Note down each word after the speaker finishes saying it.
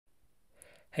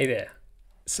Hey there.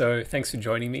 So thanks for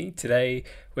joining me. Today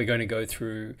we're going to go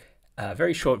through a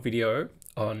very short video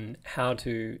on how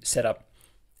to set up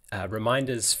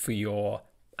reminders for your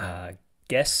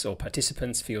guests or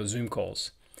participants for your Zoom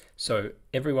calls. So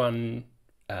everyone,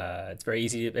 it's very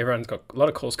easy. Everyone's got a lot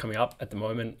of calls coming up at the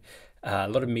moment, a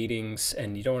lot of meetings,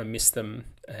 and you don't want to miss them.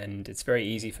 And it's very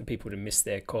easy for people to miss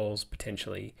their calls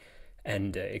potentially.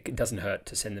 And it doesn't hurt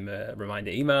to send them a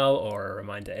reminder email or a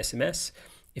reminder SMS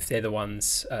if they're the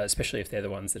ones, especially if they're the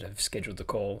ones that have scheduled the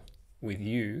call with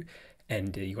you,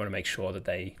 and you want to make sure that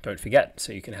they don't forget.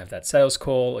 So you can have that sales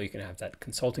call, or you can have that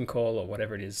consulting call, or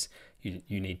whatever it is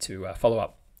you need to follow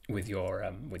up with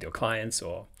your clients,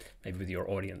 or maybe with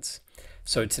your audience.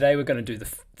 So today we're going to do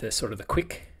the sort of the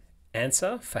quick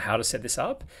answer for how to set this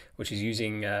up, which is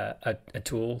using a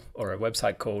tool or a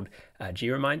website called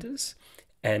GReminders,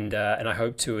 and I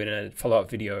hope to, in a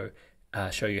follow-up video,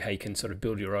 show you how you can sort of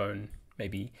build your own,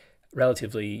 maybe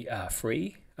relatively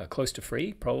free, close to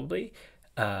free probably,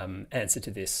 answer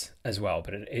to this as well.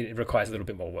 But it requires a little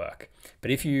bit more work. But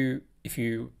if you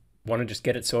want to just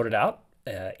get it sorted out,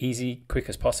 easy, quick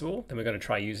as possible, then we're going to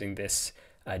try using this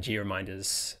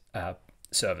GReminders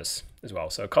service as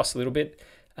well. So it costs a little bit,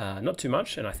 not too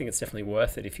much, and I think it's definitely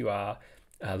worth it if you are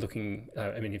looking.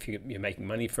 If you're making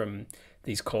money from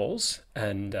these calls,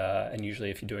 and usually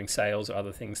if you're doing sales or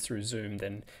other things through Zoom,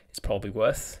 then it's probably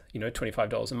worth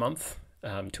 $25 a month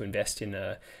to invest in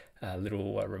a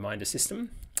little reminder system.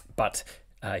 But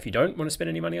if you don't want to spend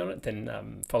any money on it, then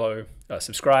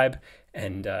subscribe,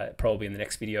 and probably in the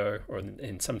next video or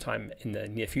in sometime in the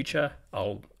near future,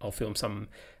 I'll film some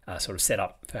sort of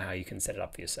setup for how you can set it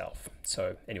up for yourself.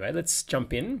 So anyway, let's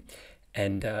jump in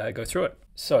and go through it.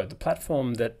 So the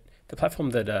platform that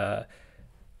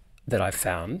I've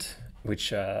found,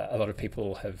 which a lot of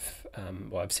people have,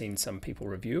 I've seen some people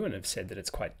review and have said that it's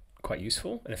quite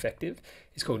useful and effective,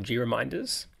 is called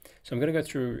GReminders. So I'm going to go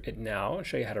through it now and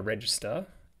show you how to register.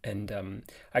 And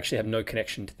I actually have no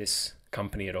connection to this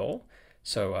company at all.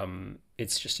 So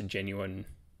it's just a genuine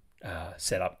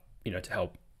setup, to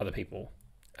help other people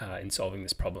in solving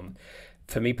this problem.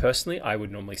 For me personally, I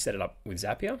would normally set it up with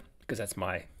Zapier, because that's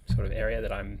my sort of area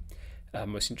that I'm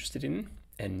most interested in.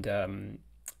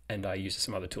 And I use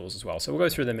some other tools as well. So we'll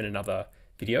go through them in another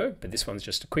video, but this one's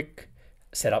just a quick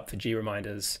setup for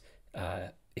GReminders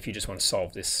if you just want to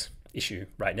solve this issue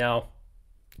right now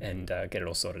and get it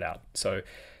all sorted out. So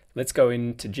let's go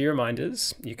into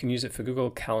GReminders. You can use it for Google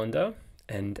Calendar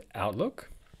and Outlook.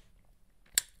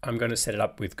 I'm going to set it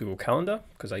up with Google Calendar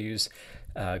because I use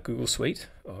Google Suite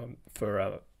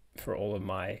for all of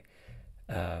my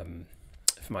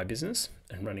for my business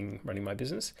and running my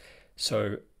business.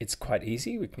 So it's quite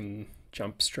easy. We can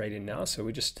jump straight in now. So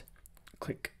we just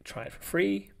click try it for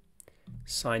free,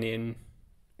 sign in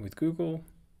with Google,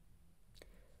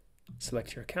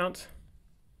 select your account.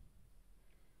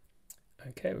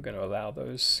 Okay, we're going to allow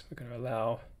those. We're going to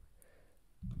allow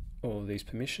all of these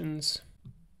permissions.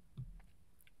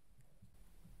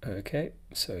 Okay,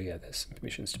 so yeah, there's some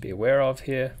permissions to be aware of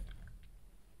here.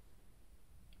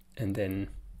 And then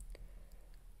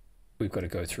we've got to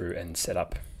go through and set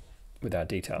up with our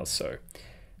details. So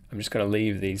I'm just going to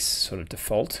leave these sort of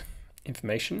default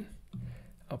information.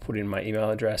 I'll put in my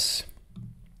email address.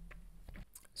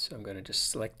 So I'm going to just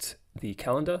select the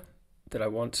calendar that I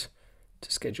want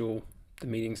to schedule the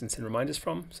meetings and send reminders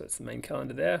from. So that's the main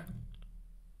calendar there.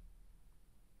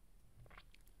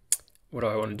 What do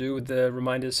I want to do with the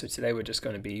reminders? So today we're just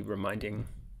going to be reminding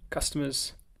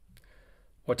customers.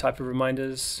 What type of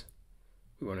reminders?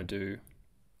 We want to do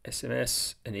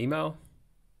SMS and email.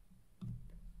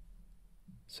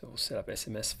 So we'll set up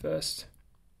SMS first.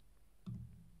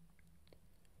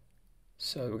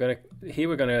 So we're going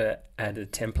to add a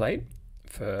template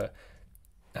for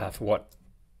what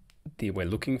we're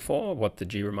looking for, what the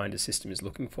GReminder system is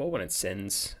looking for when it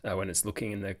sends when it's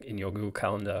looking in your Google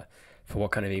Calendar for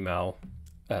what kind of email,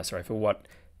 for what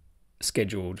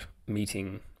scheduled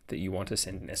meeting that you want to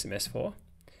send an SMS for.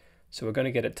 So we're going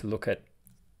to get it to look at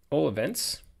all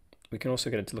events. We can also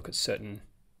get it to look at certain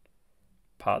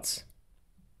parts.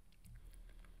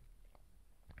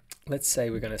 Let's say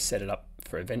we're going to set it up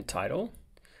for event title.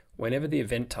 Whenever the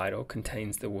event title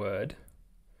contains the word,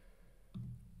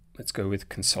 let's go with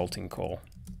consulting call.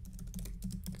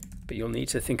 But you'll need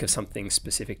to think of something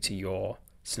specific to your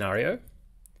scenario.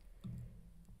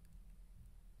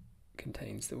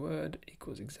 Contains the word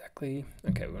equals exactly.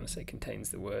 Okay, we want to say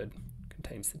contains the word,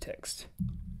 contains the text.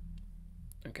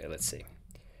 Okay, let's see.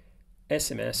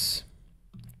 SMS.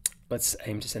 Let's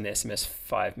aim to send the SMS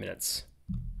 5 minutes.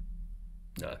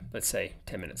 No, let's say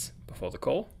 10 minutes before the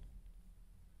call.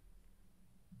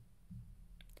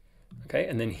 Okay,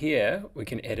 and then here we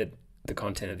can edit the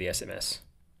content of the SMS.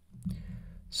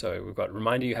 So we've got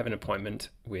reminder you have an appointment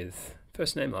with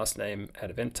first name, last name, at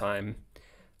event time,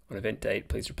 on event date,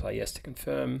 please reply yes to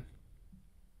confirm.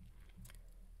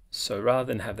 So rather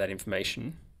than have that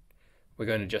information, we're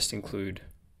going to just include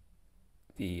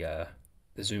the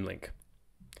Zoom link.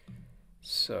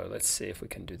 So let's see if we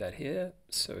can do that here.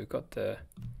 So we've got the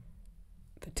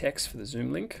text for the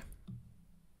Zoom link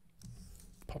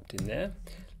popped in there.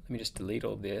 Let me just delete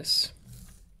all this.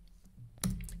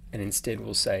 And instead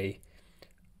we'll say,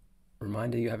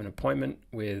 reminder you have an appointment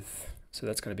with, so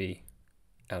that's going to be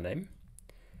our name.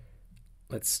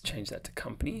 Let's change that to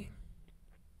company.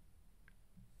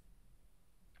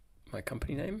 My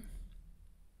company name.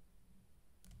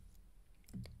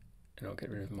 And I'll get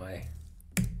rid of my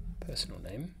personal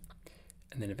name.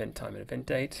 And then event time and event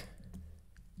date.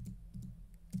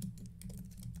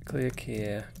 Click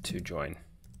here to join.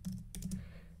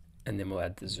 And then we'll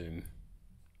add the Zoom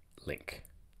link.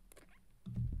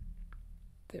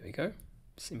 There we go.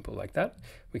 Simple like that.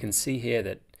 We can see here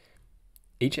that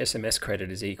each SMS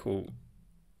credit is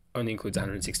only includes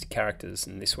 160 characters,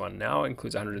 and this one now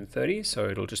includes 130, so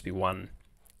it'll just be one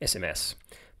SMS.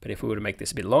 But if we were to make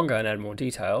this a bit longer and add more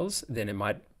details, then it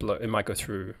might go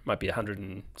through, might be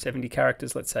 170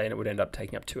 characters, let's say, and it would end up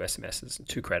taking up 2 SMSs,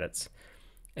 2 credits.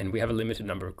 And we have a limited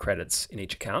number of credits in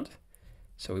each account,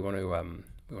 so we want to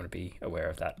be aware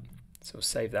of that. So we'll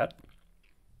save that.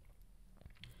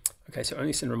 Okay, so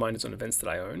only send reminders on events that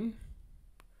I own.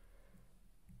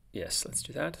 Yes, let's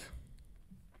do that.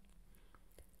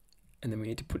 And then we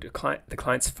need to put the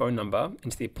client's phone number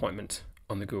into the appointment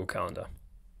on the Google Calendar.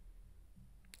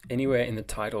 Anywhere in the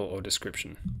title or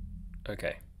description.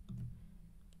 Okay,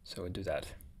 so we'll do that.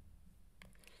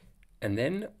 And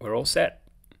then we're all set.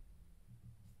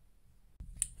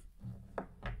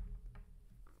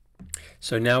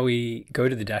 So now we go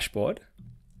to the dashboard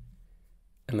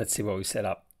and let's see what we set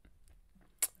up.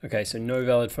 Okay, so no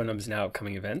valid phone numbers now,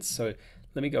 upcoming events. So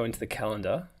let me go into the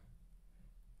calendar.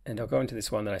 And I'll go into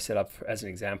this one that I set up as an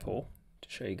example to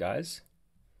show you guys.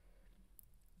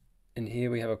 And here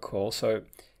we have a call. So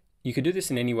you could do this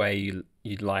in any way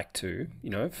you'd like to,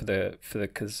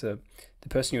 because the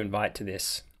person you invite to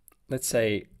this, let's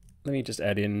say, let me just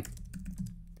add in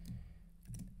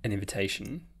an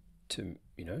invitation to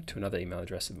another email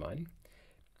address of mine.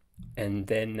 And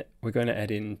then we're going to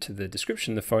add into the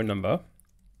description the phone number.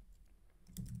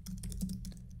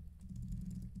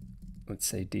 Let's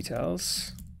say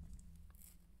details.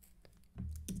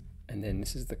 And then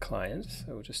this is the client,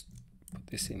 so we'll just put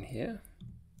this in here.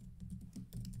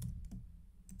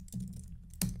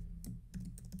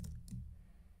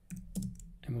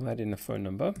 And we'll add in the phone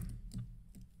number.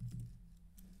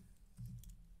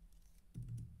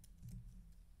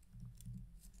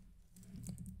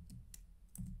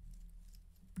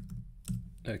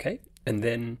 Okay, and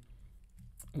then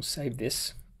we'll save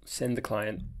this, send the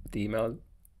client the email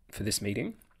for this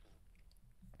meeting.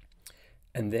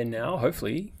 And then now,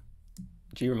 hopefully,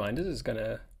 GReminders is going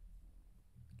to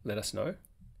let us know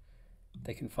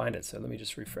they can find it. So let me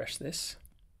just refresh this.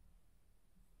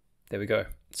 There we go.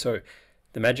 So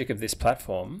the magic of this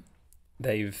platform,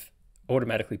 they've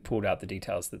automatically pulled out the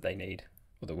details that they need,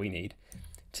 or that we need,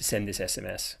 to send this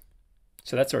SMS.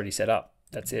 So that's already set up.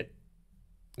 That's it.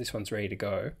 This one's ready to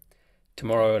go.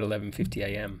 Tomorrow at 11:50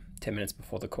 a.m., 10 minutes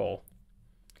before the call.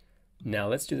 Now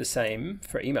let's do the same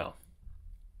for email.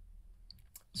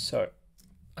 So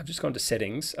I've just gone to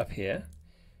settings up here,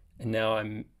 and now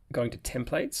I'm going to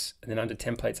templates, and then under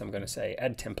templates I'm going to say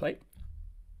add template.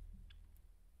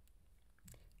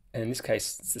 And in this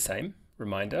case it's the same,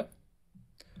 reminder,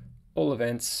 all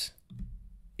events,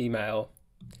 email.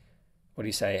 What do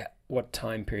you say, what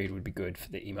time period would be good for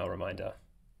the email reminder?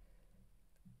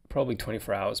 Probably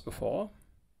 24 hours before,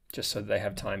 just so that they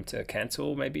have time to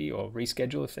cancel maybe, or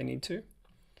reschedule if they need to.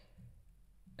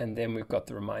 And then we've got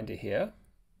the reminder here.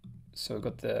 So we've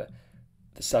got the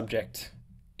subject,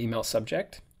 email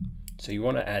subject. So you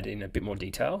want to add in a bit more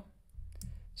detail.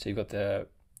 So you've got the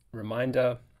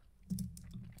reminder.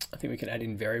 I think we can add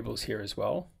in variables here as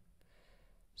well.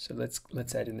 So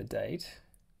let's add in the date.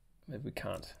 Maybe we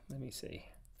can't. Let me see.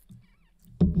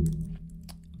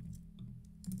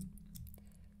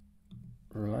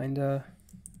 Reminder.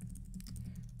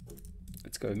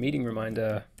 Let's go meeting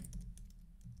reminder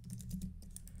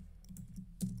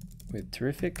with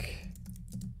terrific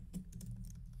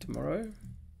tomorrow.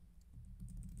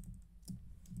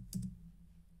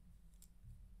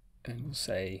 And we'll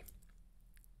say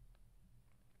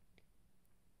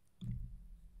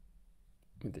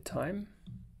with the time.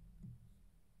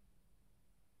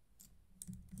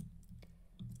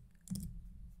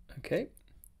 Okay.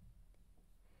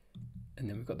 And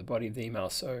then we've got the body of the email.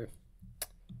 So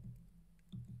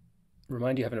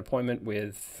remind you have an appointment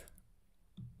with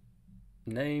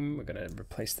name. We're going to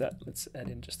replace that. Let's add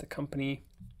in just the company.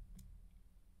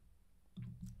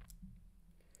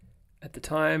 At the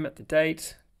time, at the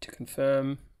date, to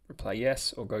confirm, reply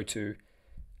yes, or go to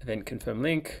event confirm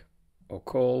link, or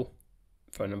call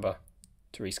phone number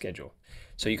to reschedule.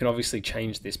 So you can obviously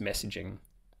change this messaging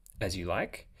as you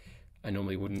like. I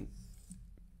normally wouldn't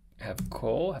have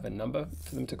a number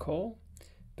for them to call,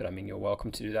 but I mean, you're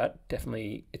welcome to do that.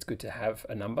 Definitely, it's good to have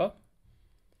a number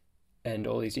and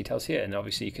all these details here. And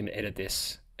obviously you can edit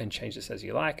this and change this as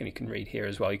you like, and you can read here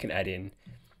as well. You can add in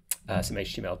some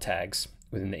HTML tags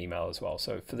within the email as well.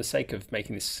 So for the sake of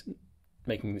making this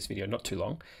video not too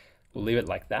long, we'll leave it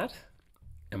like that,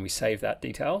 and we save that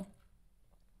detail.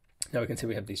 Now we can see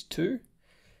we have these two,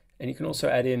 and you can also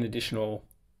add in additional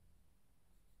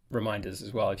reminders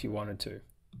as well if you wanted to.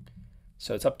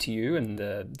 So it's up to you and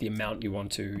the amount you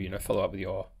want to follow up with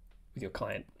your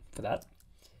client for that.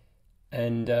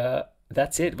 And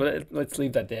that's it. Well, let's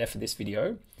leave that there for this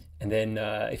video. And then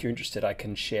if you're interested, I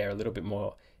can share a little bit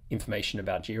more information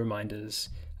about GReminders.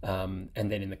 And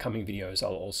then in the coming videos,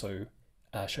 I'll also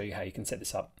show you how you can set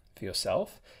this up for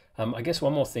yourself. I guess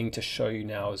one more thing to show you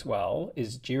now as well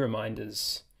is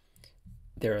GReminders.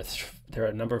 There are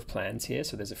a number of plans here.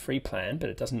 So there's a free plan,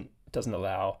 but it doesn't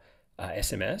allow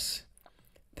SMS.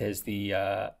 There's the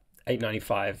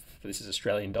 $8.95. This is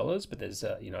Australian dollars, but there's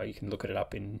you can look at it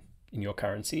up in your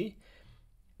currency.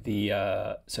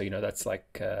 The so that's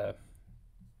like $7,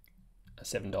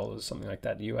 something like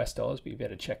that, US dollars, but you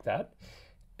better check that.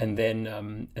 And then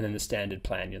the standard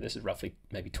plan, this is roughly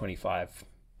maybe 25,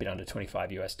 bit under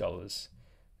 25 US dollars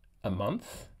a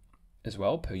month as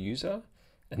well per user.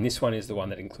 And this one is the one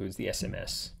that includes the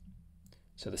SMS.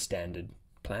 So the standard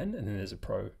plan, and then there's a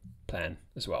pro plan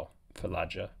as well for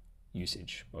larger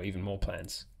usage, or even more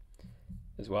plans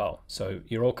as well. So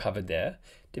you're all covered there,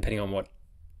 depending on what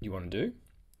you want to do.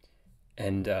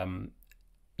 And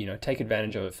take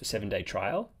advantage of a 7-day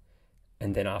trial,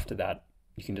 and then after that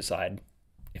you can decide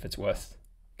if it's worth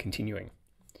continuing.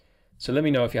 So let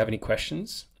me know if you have any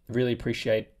questions. Really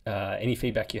appreciate any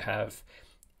feedback you have,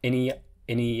 any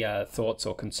thoughts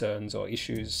or concerns or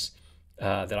issues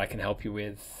that I can help you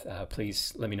with.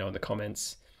 Please let me know in the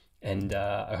comments, and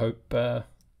I hope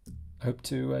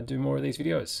to do more of these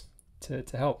videos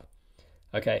to help.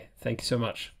 Okay, thank you so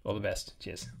much. All the best.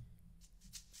 Cheers.